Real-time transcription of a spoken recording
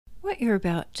What you're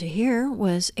about to hear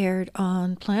was aired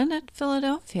on Planet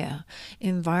Philadelphia,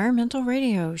 environmental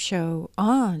radio show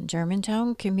on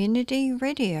Germantown Community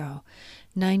Radio,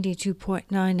 92.9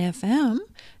 FM,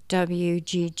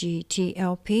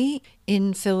 WGGTLP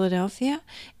in Philadelphia,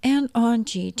 and on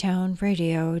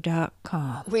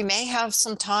gtownradio.com. We may have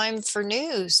some time for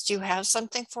news. Do you have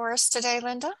something for us today,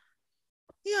 Linda?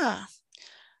 Yeah.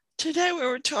 Today we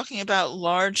were talking about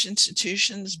large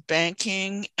institutions,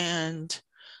 banking, and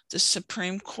the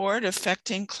Supreme Court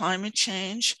affecting climate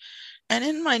change. And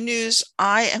in my news,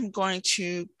 I am going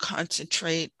to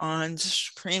concentrate on the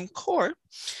Supreme Court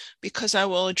because I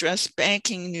will address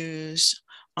banking news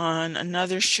on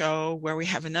another show where we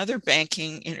have another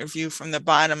banking interview from the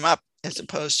bottom up as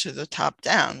opposed to the top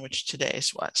down, which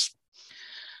today's was.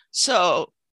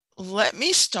 So let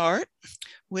me start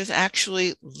with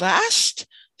actually last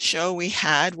show we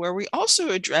had where we also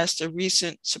addressed a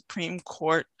recent Supreme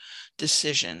Court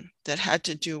decision that had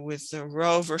to do with the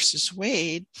Roe versus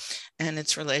Wade and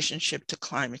its relationship to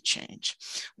climate change.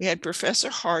 We had Professor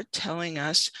Hart telling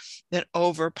us that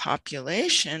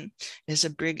overpopulation is a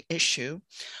big issue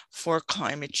for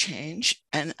climate change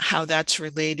and how that's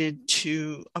related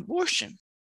to abortion.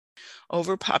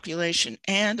 Overpopulation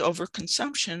and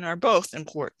overconsumption are both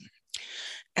important.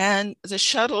 And the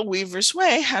Shuttle Weaver's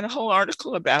Way had a whole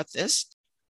article about this.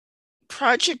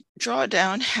 Project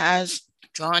Drawdown has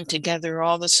drawn together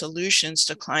all the solutions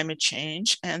to climate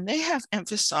change, and they have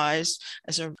emphasized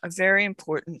as a very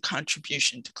important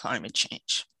contribution to climate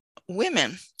change.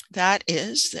 Women, that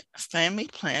is family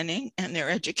planning and their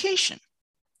education.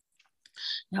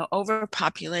 Now,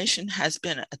 overpopulation has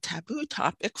been a taboo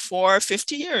topic for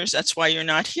 50 years. That's why you're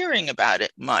not hearing about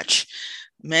it much.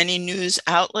 Many news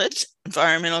outlets,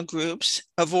 environmental groups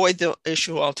avoid the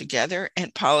issue altogether,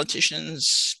 and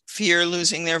politicians fear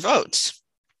losing their votes.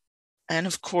 And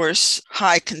of course,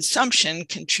 high consumption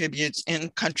contributes in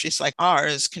countries like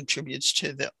ours, contributes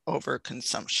to the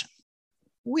overconsumption.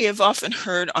 We have often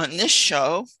heard on this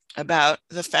show about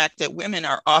the fact that women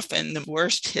are often the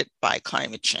worst hit by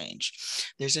climate change.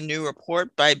 There's a new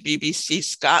report by BBC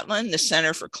Scotland, the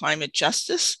Centre for Climate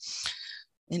Justice,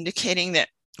 indicating that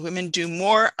women do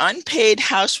more unpaid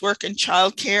housework and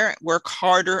childcare, work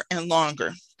harder and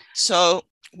longer. So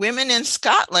women in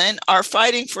Scotland are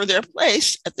fighting for their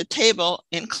place at the table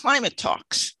in climate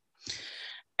talks.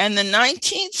 And the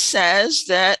 19th says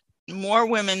that more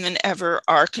women than ever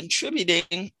are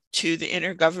contributing to the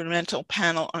Intergovernmental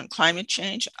Panel on Climate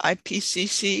Change,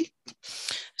 IPCC.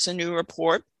 It's a new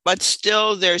report, but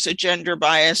still there's a gender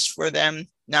bias for them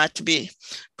not to be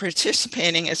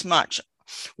participating as much.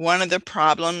 One of the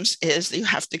problems is that you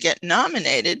have to get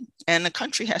nominated and the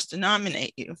country has to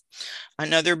nominate you.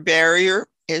 Another barrier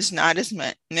is not as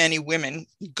many women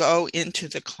go into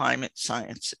the climate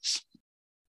sciences.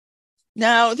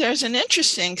 Now, there's an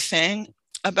interesting thing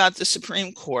about the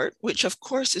Supreme Court, which of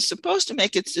course is supposed to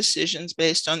make its decisions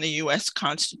based on the US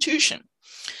Constitution.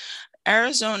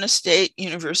 Arizona State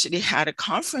University had a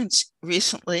conference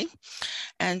recently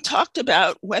and talked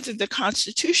about whether the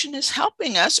Constitution is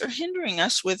helping us or hindering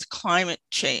us with climate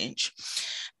change.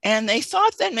 And they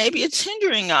thought that maybe it's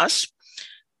hindering us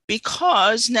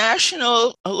because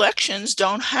national elections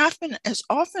don't happen as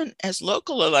often as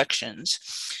local elections.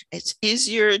 It's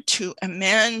easier to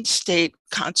amend state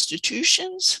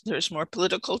constitutions. There's more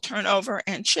political turnover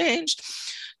and change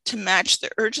to match the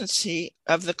urgency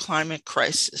of the climate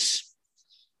crisis.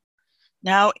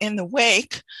 Now, in the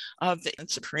wake of the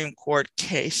Supreme Court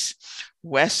case,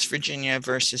 West Virginia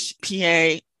versus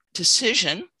PA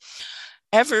decision,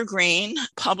 Evergreen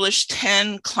published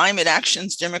 10 climate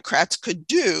actions Democrats could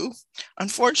do.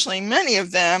 Unfortunately, many of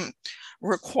them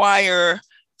require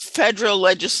federal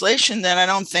legislation that I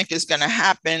don't think is going to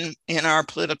happen in our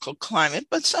political climate,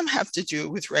 but some have to do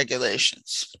with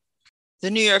regulations. The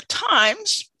New York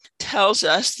Times tells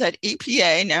us that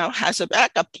EPA now has a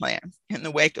backup plan in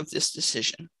the wake of this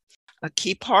decision. A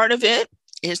key part of it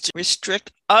is to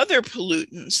restrict other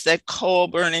pollutants that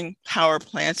coal-burning power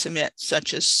plants emit,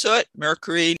 such as soot,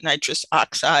 mercury, nitrous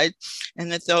oxide,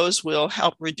 and that those will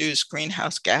help reduce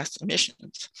greenhouse gas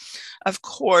emissions. Of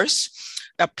course,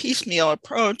 a piecemeal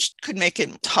approach could make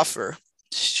it tougher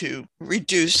to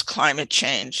reduce climate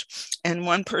change. And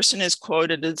one person is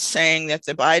quoted as saying that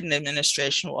the Biden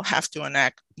administration will have to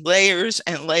enact layers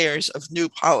and layers of new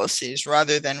policies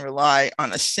rather than rely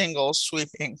on a single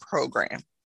sweeping program.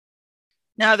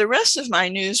 Now, the rest of my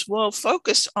news will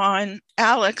focus on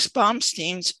Alex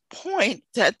Baumstein's point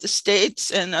that the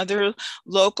states and other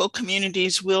local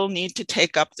communities will need to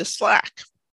take up the slack.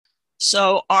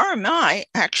 So RMI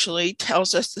actually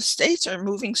tells us the states are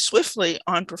moving swiftly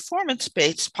on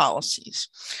performance-based policies.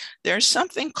 There's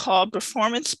something called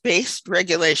performance-based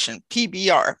regulation,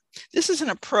 PBR. This is an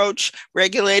approach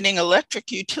regulating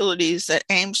electric utilities that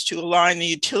aims to align the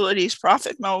utilities'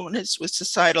 profit motives with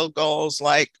societal goals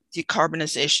like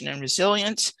decarbonization and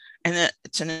resilience. And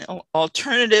it's an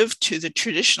alternative to the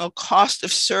traditional cost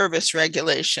of service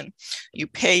regulation. You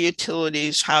pay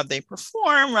utilities how they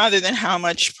perform rather than how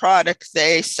much product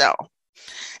they sell.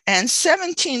 And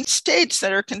 17 states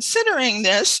that are considering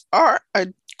this are a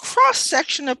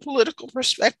cross-section of political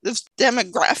perspectives,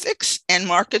 demographics, and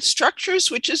market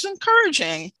structures, which is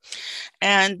encouraging.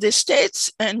 And the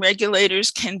states and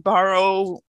regulators can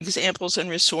borrow examples and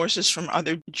resources from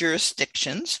other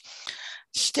jurisdictions.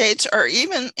 States are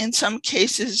even, in some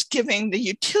cases, giving the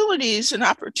utilities an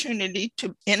opportunity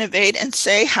to innovate and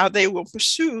say how they will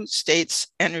pursue states'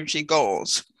 energy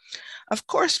goals. Of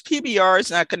course, PBR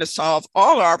is not going to solve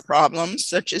all our problems,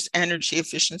 such as energy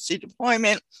efficiency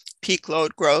deployment, peak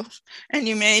load growth, and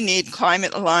you may need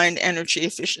climate-aligned energy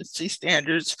efficiency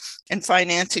standards and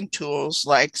financing tools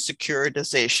like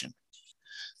securitization.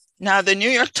 Now, the New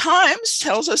York Times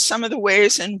tells us some of the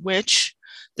ways in which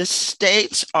the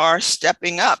states are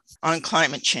stepping up on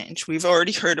climate change. We've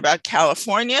already heard about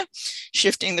California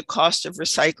shifting the cost of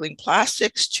recycling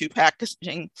plastics to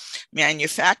packaging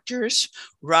manufacturers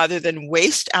rather than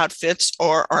waste outfits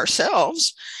or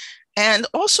ourselves. And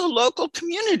also local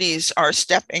communities are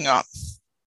stepping up.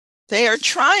 They are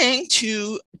trying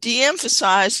to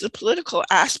de-emphasize the political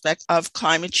aspect of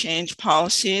climate change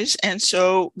policies, and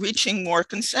so reaching more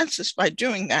consensus by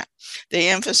doing that. They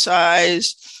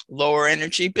emphasize lower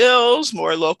energy bills,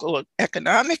 more local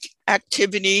economic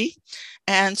activity,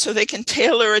 and so they can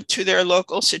tailor it to their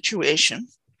local situation.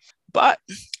 But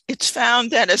it's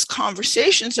found that as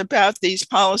conversations about these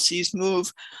policies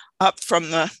move up from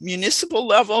the municipal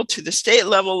level to the state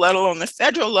level, let alone the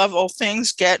federal level,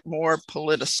 things get more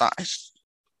politicized.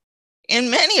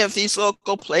 In many of these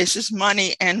local places,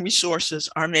 money and resources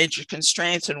are major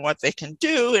constraints in what they can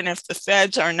do. And if the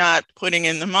feds are not putting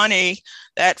in the money,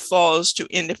 that falls to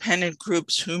independent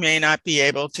groups who may not be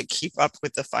able to keep up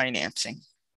with the financing.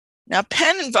 Now,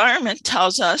 Penn Environment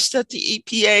tells us that the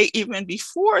EPA, even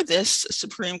before this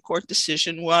Supreme Court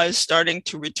decision, was starting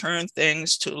to return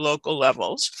things to local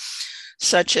levels,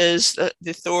 such as the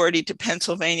authority to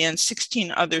Pennsylvania and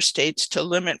 16 other states to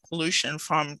limit pollution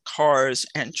from cars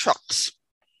and trucks.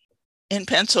 In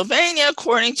Pennsylvania,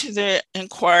 according to the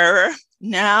Inquirer,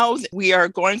 now we are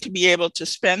going to be able to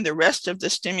spend the rest of the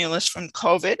stimulus from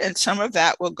COVID, and some of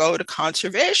that will go to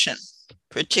conservation,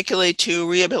 particularly to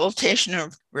rehabilitation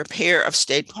or repair of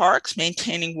state parks,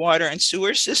 maintaining water and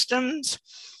sewer systems,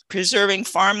 preserving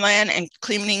farmland and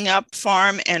cleaning up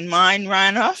farm and mine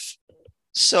runoff.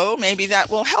 So maybe that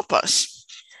will help us.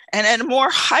 And at a more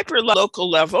hyper-local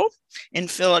level in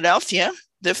Philadelphia,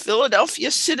 the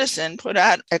Philadelphia Citizen put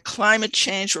out a climate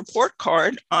change report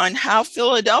card on how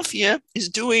Philadelphia is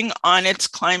doing on its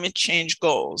climate change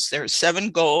goals. There are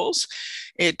 7 goals.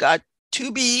 It got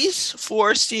 2 Bs,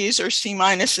 4 Cs or C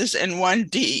minuses, and 1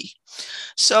 D.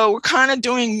 So we're kind of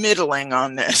doing middling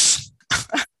on this,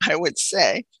 I would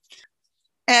say.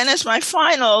 And as my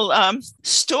final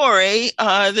story,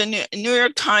 the New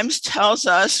York Times tells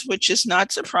us, which is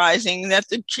not surprising, that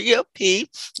the GOP,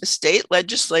 the state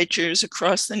legislatures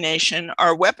across the nation,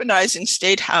 are weaponizing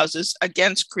state houses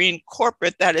against green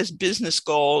corporate, that is business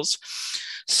goals,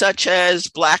 such as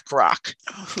BlackRock,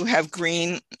 who have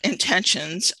green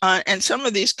intentions. And some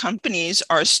of these companies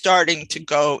are starting to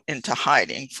go into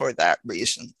hiding for that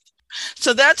reason.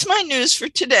 So that's my news for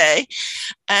today.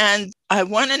 And I have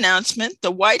one announcement.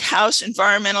 The White House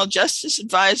Environmental Justice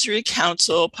Advisory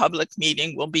Council public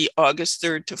meeting will be August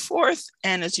 3rd to 4th.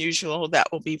 And as usual, that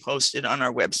will be posted on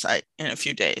our website in a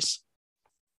few days.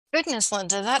 Goodness,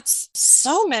 Linda, that's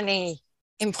so many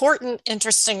important,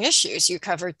 interesting issues you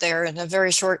covered there in a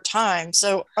very short time.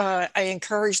 So I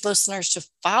encourage listeners to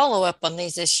follow up on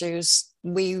these issues.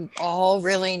 We all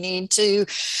really need to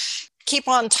keep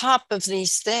on top of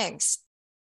these things.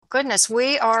 Goodness,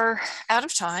 we are out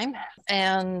of time.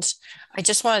 And I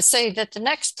just want to say that the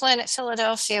next Planet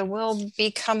Philadelphia will be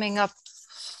coming up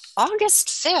August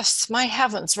 5th. My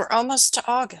heavens, we're almost to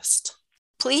August.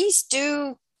 Please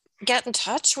do get in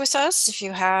touch with us if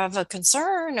you have a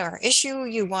concern or issue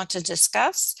you want to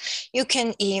discuss. You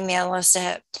can email us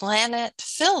at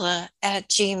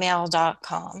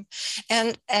planetphila@gmail.com.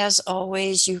 And as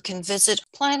always, you can visit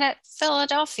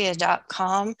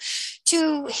planetphiladelphia.com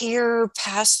to hear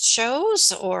past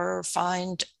shows or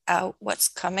find out what's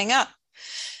coming up.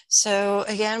 So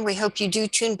again, we hope you do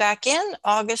tune back in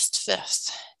August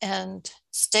 5th. and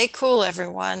stay cool,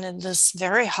 everyone, in this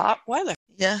very hot weather.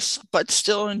 Yes, but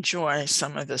still enjoy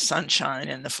some of the sunshine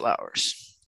and the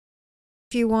flowers.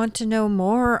 If you want to know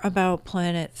more about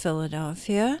Planet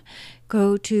Philadelphia,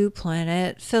 go to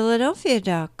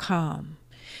planetphiladelphia.com.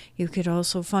 You could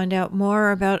also find out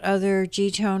more about other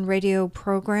G-Town Radio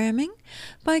programming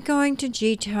by going to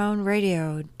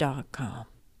gtownradio.com.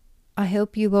 I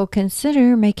hope you will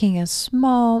consider making a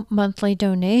small monthly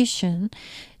donation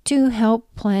to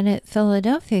help Planet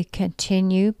Philadelphia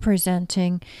continue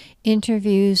presenting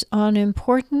interviews on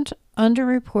important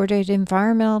underreported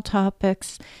environmental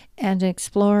topics and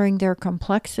exploring their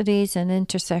complexities and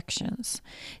intersections.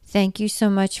 Thank you so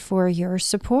much for your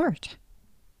support.